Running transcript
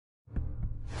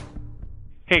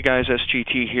Hey guys,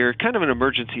 SGT here. Kind of an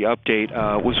emergency update.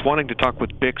 Was wanting to talk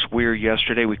with Bix Weir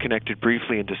yesterday. We connected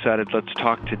briefly and decided let's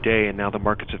talk today, and now the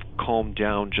markets have calmed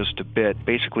down just a bit.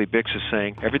 Basically, Bix is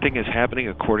saying everything is happening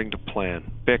according to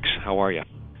plan. Bix, how are you?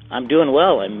 I'm doing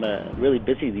well. I'm really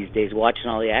busy these days watching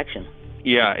all the action.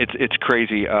 Yeah, it's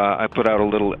crazy. I put out a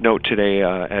little note today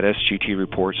at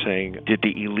SgtReport saying, did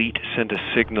the elite send a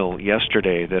signal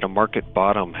yesterday that a market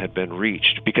bottom had been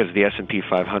reached? Because the S&P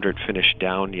 500 finished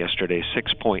down yesterday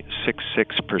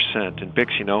 6.66%. And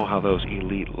Bix, you know how those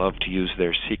elite love to use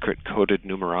their secret coded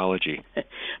numerology.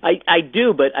 I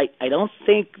do, but I don't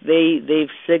think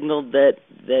they've signaled that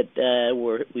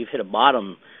we've hit a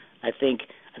bottom. I think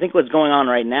what's going on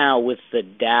right now with the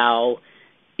Dow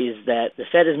is that the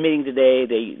Fed is meeting today.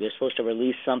 They're supposed to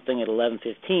release something at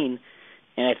 11:15,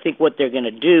 and I think what they're going to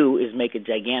do is make a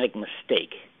gigantic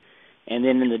mistake. And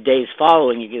then in the days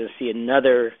following, you're going to see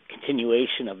another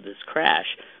continuation of this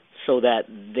crash, so that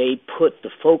they put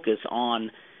the focus on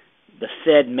the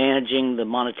Fed managing the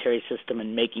monetary system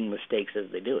and making mistakes as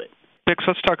they do it. Bix,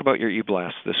 let's talk about your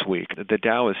e-blast this week. The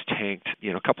Dow has tanked,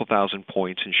 a couple thousand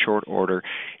points in short order,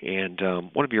 and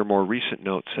one of your more recent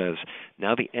notes says,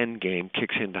 now the end game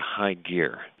kicks into high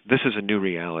gear. This is a new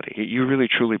reality. You really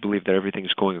truly believe that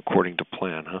everything's going according to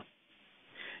plan, huh?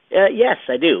 Yes,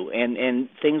 I do, and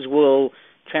things will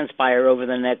transpire over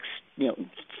the next,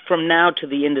 from now to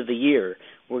the end of the year.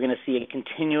 We're going to see a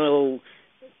continual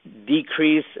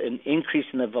decrease, an increase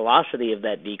in the velocity of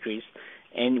that decrease,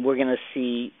 and we're going to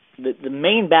see the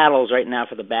main battles right now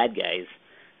for the bad guys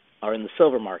are in the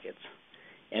silver markets,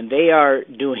 and they are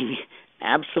doing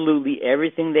absolutely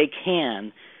everything they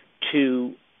can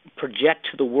to project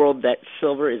to the world that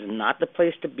silver is not the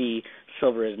place to be,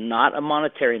 silver is not a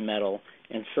monetary metal,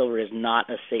 and silver is not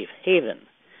a safe haven.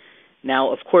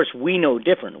 Now, of course, we know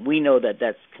different. We know that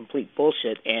that's complete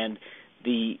bullshit, and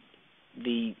the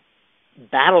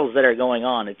battles that are going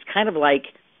on, it's kind of like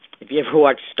if you ever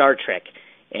watched Star Trek,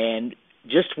 and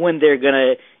just when they're going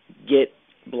to get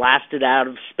blasted out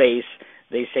of space,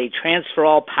 they say, transfer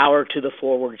all power to the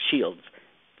forward shields.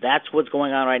 That's what's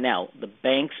going on right now. The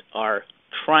banks are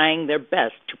trying their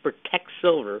best to protect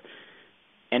silver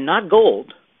and not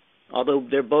gold, although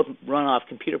they're both run off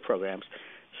computer programs.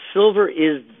 Silver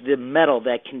is the metal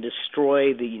that can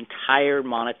destroy the entire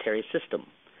monetary system.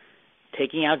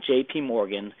 Taking out J.P.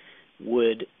 Morgan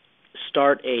would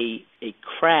start a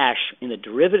crash in the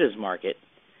derivatives market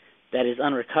that is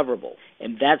unrecoverable.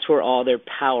 And that's where all their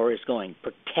power is going.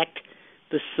 Protect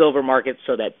the silver market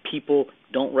so that people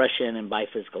don't rush in and buy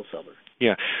physical silver.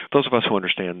 Yeah, those of us who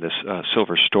understand this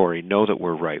silver story know that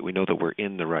we're right. We know that we're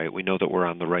in the right. We know that we're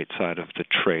on the right side of the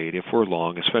trade if we're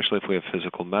long, especially if we have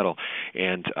physical metal.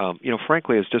 And,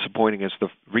 frankly, as disappointing as the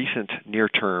recent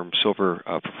near-term silver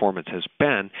performance has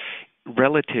been,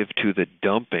 relative to the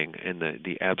dumping and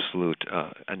the absolute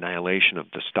annihilation of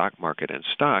the stock market and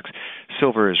stocks,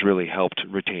 silver has really helped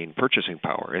retain purchasing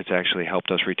power. It's actually helped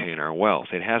us retain our wealth.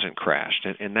 It hasn't crashed,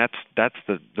 and that's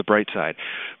the bright side.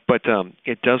 But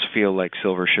it does feel like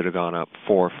silver should have gone up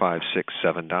 $4, $5, $6,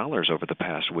 $7 over the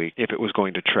past week if it was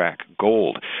going to track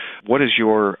gold. What is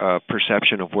your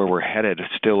perception of where we're headed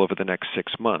still over the next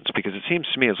 6 months? Because it seems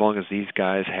to me as long as these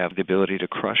guys have the ability to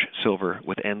crush silver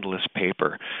with endless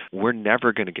paper, we're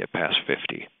never going to get past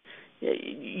 50.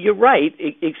 You're right,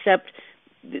 except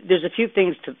there's a few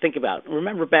things to think about.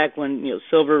 Remember back when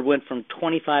silver went from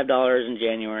 $25 in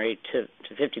January to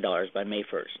 $50 by May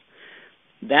 1st.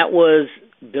 That was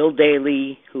Bill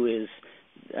Daley, who is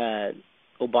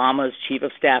Obama's chief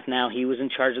of staff now. He was in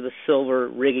charge of the silver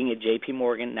rigging at J.P.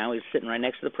 Morgan. Now he's sitting right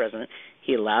next to the president.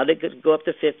 He allowed it to go up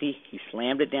to 50. He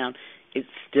slammed it down. It's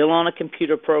still on a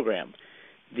computer program.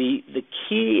 The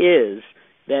key is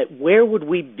that where would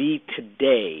we be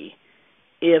today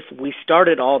if we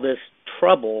started all this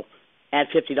trouble at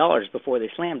 $50 before they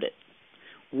slammed it?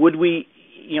 Would we,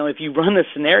 if you run the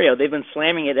scenario, they've been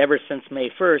slamming it ever since May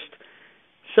 1st,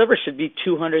 silver should be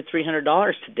 $200,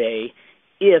 $300 today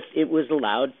if it was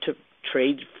allowed to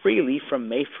trade freely from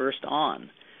May 1st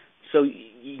on. So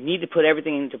you need to put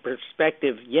everything into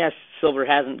perspective. Yes, silver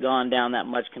hasn't gone down that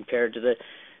much compared to the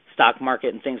stock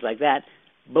market and things like that,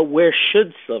 but where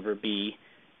should silver be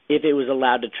if it was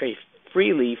allowed to trade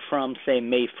freely from, say,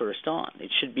 May 1st on?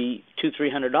 It should be $200,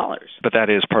 $300. But that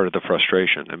is part of the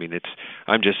frustration. I mean,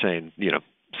 I'm just saying,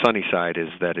 sunny side is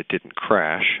that it didn't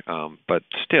crash, but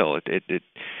still,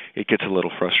 it gets a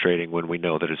little frustrating when we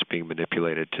know that it's being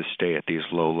manipulated to stay at these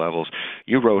low levels.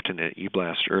 You wrote in an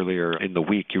e-blast earlier in the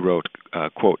week, you wrote,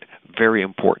 quote, very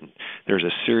important. There's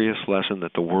a serious lesson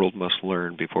that the world must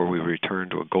learn before we return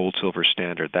to a gold-silver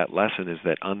standard. That lesson is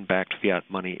that unbacked fiat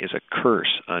money is a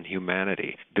curse on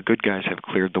humanity. The good guys have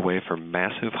cleared the way for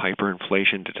massive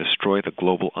hyperinflation to destroy the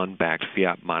global unbacked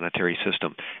fiat monetary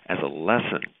system. As a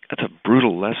lesson, that's a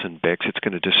brutal lesson, Bix. It's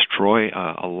going to destroy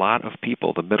a lot of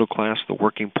people. The middle class, the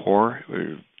working poor,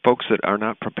 folks that are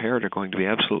not prepared are going to be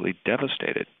absolutely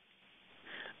devastated.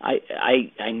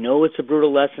 I know it's a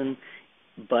brutal lesson,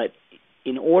 but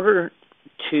in order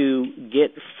to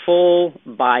get full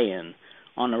buy-in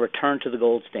on a return to the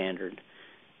gold standard,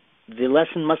 the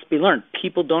lesson must be learned.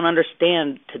 People don't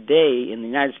understand today, in the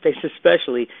United States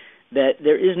especially, that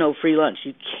there is no free lunch.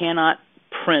 You cannot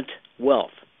print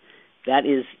wealth.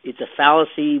 It's a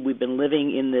fallacy. We've been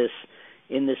living in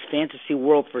this fantasy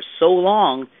world for so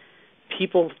long.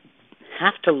 People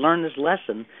have to learn this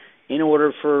lesson in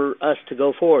order for us to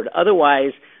go forward.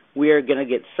 Otherwise, we are going to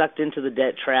get sucked into the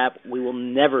debt trap. We will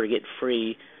never get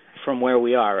free from where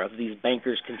we are, of these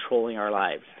bankers controlling our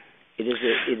lives. It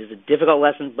is a difficult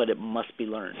lesson, but it must be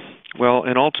learned. Well,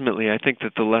 and ultimately, I think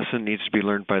that the lesson needs to be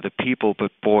learned by the people,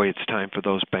 but boy, it's time for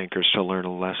those bankers to learn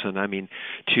a lesson. I mean,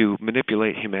 to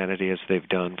manipulate humanity as they've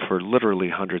done for literally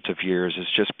hundreds of years is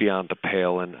just beyond the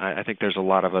pale, and I think there's a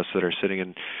lot of us that are sitting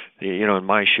in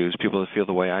my shoes, people that feel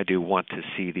the way I do, want to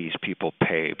see these people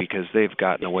pay, because they've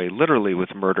gotten away literally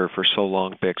with murder for so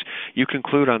long, Bix. You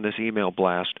conclude on this email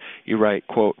blast, you write,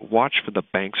 quote, "Watch for the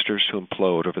banksters to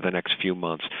implode over the next few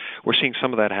months." We're seeing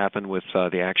some of that happen with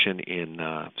the action in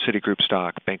Citigroup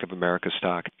stock, Bank of America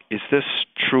stock. Is this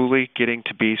truly getting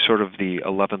to be sort of the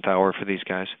 11th hour for these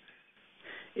guys?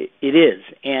 It is,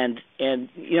 and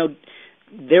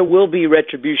there will be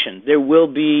retribution. There will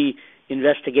be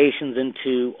investigations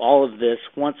into all of this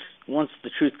once the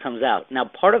truth comes out. Now,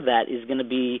 part of that is going to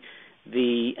be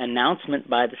the announcement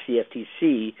by the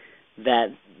CFTC that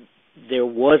there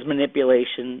was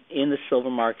manipulation in the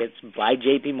silver markets by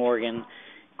J.P. Morgan.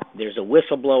 There's a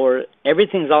whistleblower.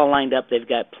 Everything's all lined up. They've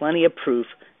got plenty of proof.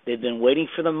 They've been waiting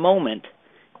for the moment,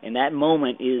 and that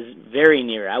moment is very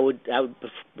near. I would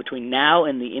between now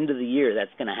and the end of the year,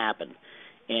 that's going to happen.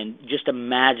 And just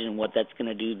imagine what that's going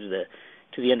to do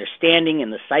to the understanding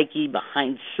and the psyche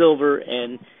behind silver.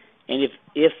 And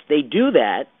if they do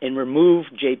that and remove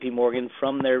J.P. Morgan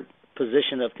from their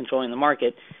position of controlling the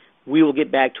market, we will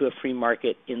get back to a free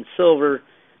market in silver.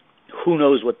 Who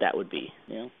knows what that would be?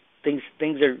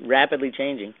 Things are rapidly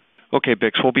changing. Okay,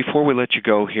 Bix. Well, before we let you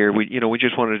go here, we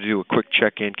just wanted to do a quick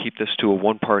check-in, keep this to a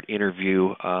one-part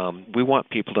interview. We want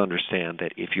people to understand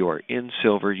that if you are in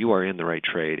silver, you are in the right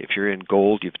trade. If you're in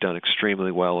gold, you've done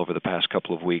extremely well over the past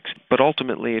couple of weeks. But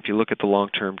ultimately, if you look at the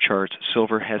long-term charts,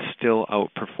 silver has still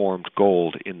outperformed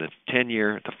gold in the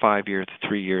 10-year, the 5-year, the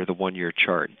 3-year, the 1-year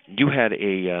chart. You had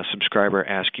a subscriber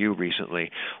ask you recently,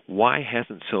 why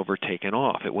hasn't silver taken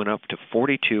off? It went up to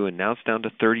 42, and now it's down to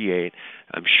 38.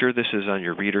 I'm sure this is on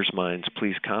your readers' minds.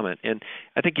 Please comment. And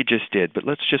I think you just did, but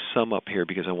let's just sum up here,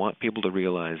 because I want people to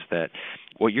realize that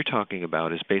what you're talking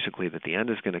about is basically that the end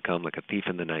is going to come like a thief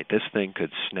in the night. This thing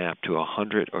could snap to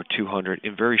 100 or 200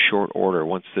 in very short order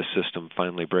once this system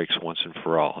finally breaks once and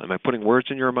for all. Am I putting words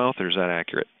in your mouth, or is that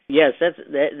accurate? Yes,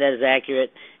 that is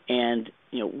accurate. And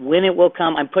when it will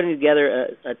come, I'm putting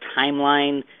together a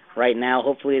timeline right now.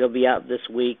 Hopefully it'll be out this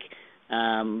week.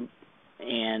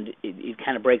 And it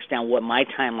kind of breaks down what my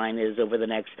timeline is over the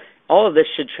next. All of this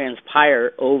should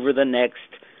transpire over the next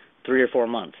 3 or 4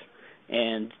 months,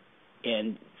 and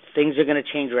things are going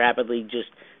to change rapidly. Just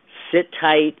sit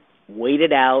tight, wait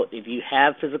it out. If you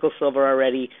have physical silver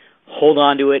already, hold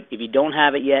on to it. If you don't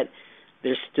have it yet,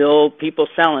 there's still people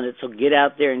selling it, so get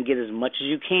out there and get as much as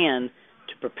you can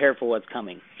to prepare for what's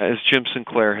coming. As Jim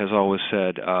Sinclair has always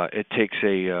said, it takes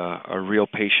a real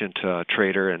patient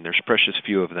trader, and there's precious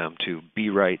few of them, to be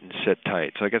right and sit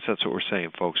tight. So I guess that's what we're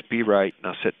saying, folks. Be right,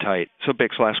 now sit tight. So,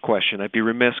 Bix, last question. I'd be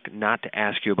remiss not to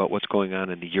ask you about what's going on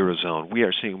in the Eurozone. We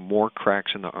are seeing more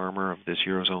cracks in the armor of this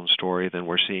Eurozone story than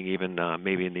we're seeing even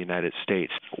maybe in the United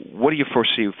States. What do you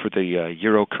foresee for the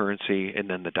euro currency and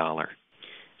then the dollar?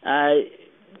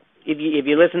 If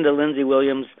you listen to Lindsey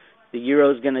Williams, the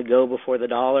euro is going to go before the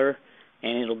dollar,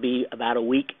 and it'll be about a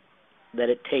week that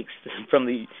it takes from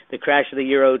the crash of the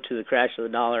euro to the crash of the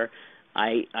dollar.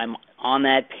 I'm on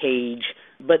that page,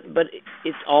 but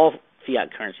it's all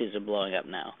fiat currencies are blowing up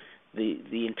now.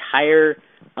 The entire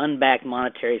unbacked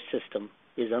monetary system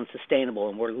is unsustainable,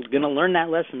 and we're going to learn that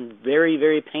lesson very,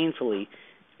 very painfully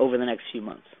over the next few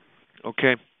months.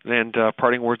 Okay, and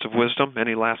parting words of wisdom,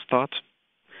 any last thoughts?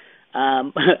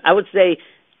 I would say,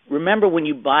 remember when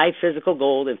you buy physical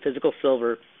gold and physical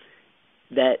silver,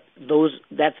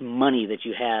 that's money that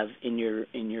you have in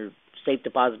your safe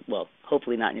deposit, well,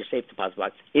 hopefully not in your safe deposit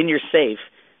box, in your safe,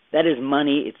 that is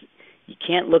money. You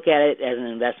can't look at it as an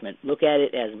investment. Look at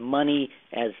it as money,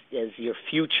 as your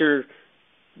future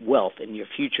wealth, and your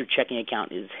future checking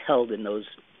account is held in those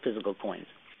physical coins.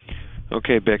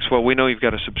 Okay, Bix. Well, we know you've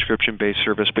got a subscription-based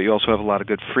service, but you also have a lot of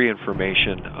good free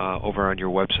information over on your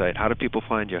website. How do people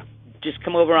find you? Just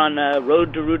come over on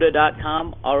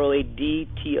roadtoruta.com,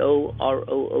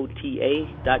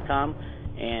 ROADTOROOTA.com,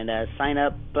 and sign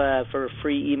up for a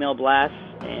free email blast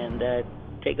and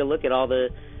take a look at all the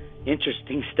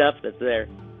interesting stuff that's there.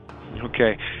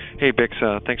 Okay. Hey,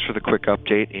 Bix, thanks for the quick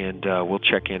update, and we'll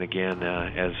check in again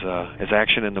as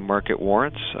action in the market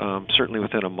warrants. Certainly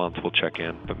within a month we'll check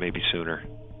in, but maybe sooner.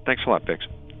 Thanks a lot, Bix.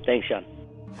 Thanks, Sean.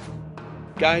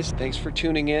 Guys, thanks for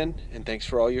tuning in, and thanks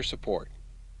for all your support.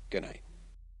 Good night.